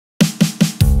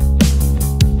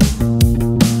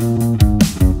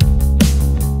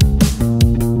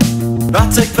I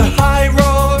take the high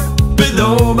road, but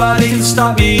nobody can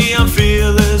stop me, I'm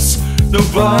fearless.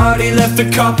 Nobody left a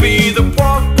copy, the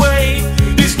walkway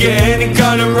is getting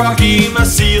kinda rocky. My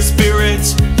sea of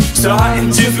spirits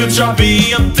starting to feel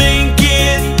choppy. I'm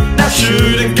thinking I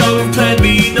shouldn't go and plan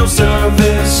B, no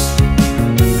service.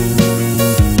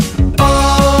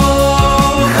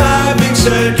 Oh, having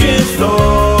second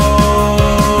thoughts.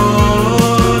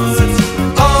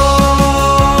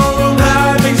 Oh, I'm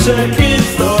having second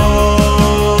thoughts.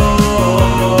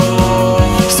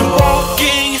 So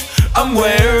walking, I'm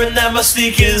wearing out my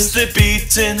sneakers, they're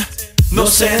beaten. No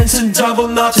sense in double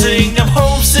knotting, I'm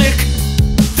homesick.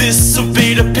 This'll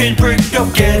be the pinprick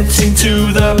of getting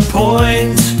to the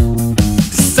point.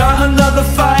 Start another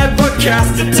fire,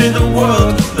 broadcast it to the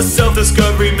world. A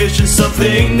self-discovery mission,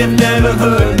 something they've never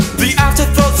heard. The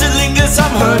afterthoughts that lingers,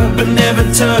 I'm hurt but never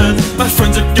turn. My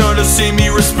friends are gonna see me,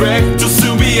 respect will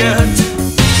soon be earned.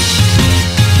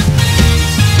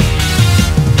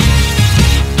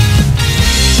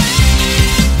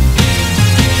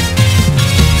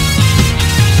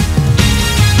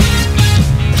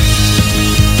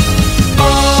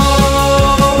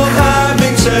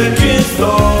 Second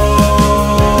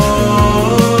thoughts.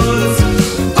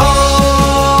 Oh,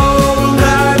 I'm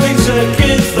having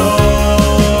second thoughts.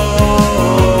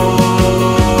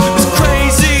 It's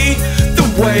crazy the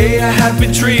way I have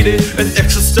been treated. An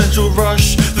existential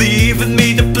rush, leaving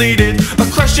me depleted. A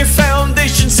crushing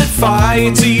foundation, set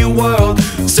fire to your world.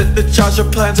 Set the charge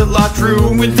of plans a lot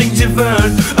through and things you've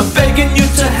earned. I'm begging you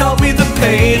to help me, the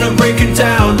pain I'm breaking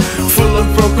down. Full of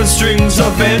broken strings,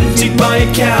 I've emptied my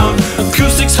account.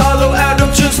 Acoustics hollow out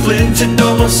of just splintered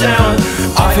normal sound.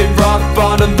 I've hit rock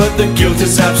bottom, but the guilt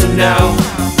is absent now.